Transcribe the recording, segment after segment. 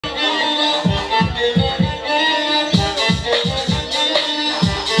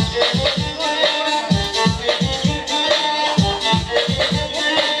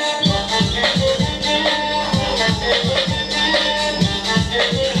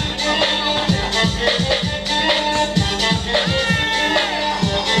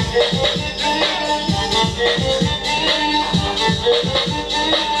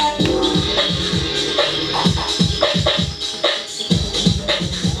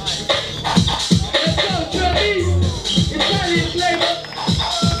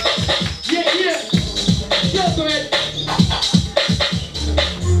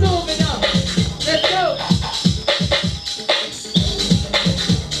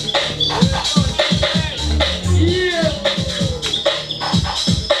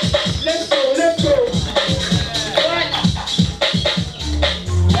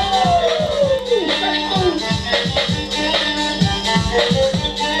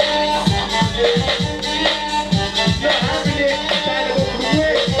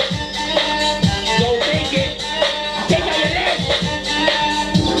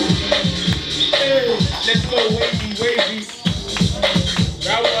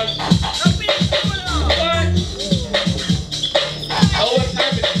was. Oh, what's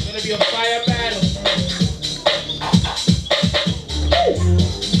happening? It's gonna be a fire battle.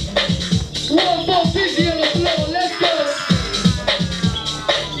 1 more busy on the floor, let's go.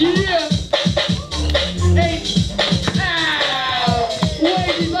 Yeah. 8. Ow.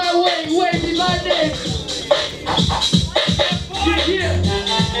 Wavy my way, wavy my neck. Yeah.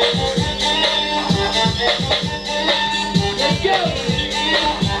 Let's go.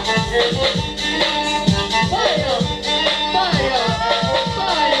 Fire, fire,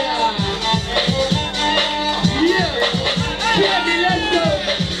 fire. Yeah. Baby, let's go.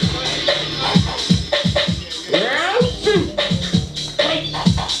 Round 2. Wait.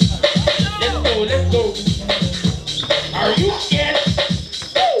 Let's go. Are you scared?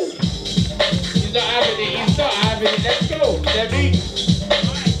 Woo. He's not having it. Let's go. Debbie.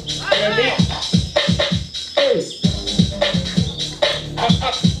 Woo.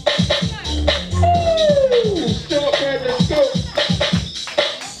 Still up there. Let's go.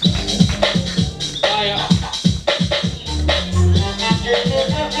 Fire.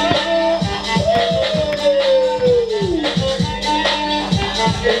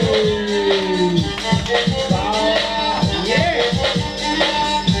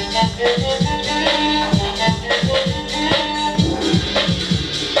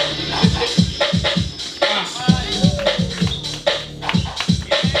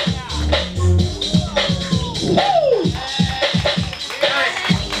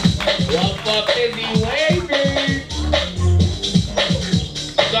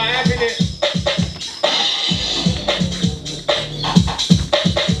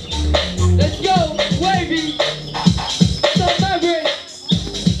 Let's go, wavy. Some Mavericks.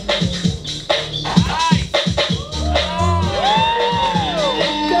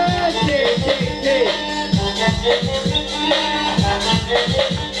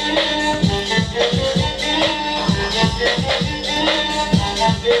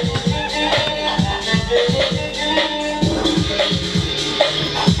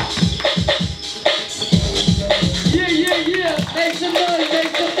 Yeah. Make some noise.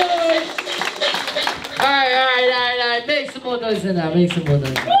 Alright. Make some more noise than that. Yeah.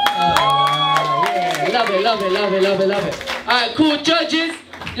 Love it. Alright, cool. Judges,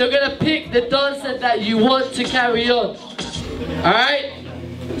 you're gonna pick the dancer that you want to carry on. Alright?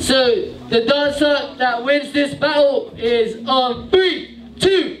 So, the dancer that wins this battle is on 3,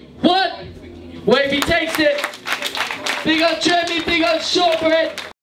 2, 1. Wavy takes it. Big up Treme, big up Shortbread.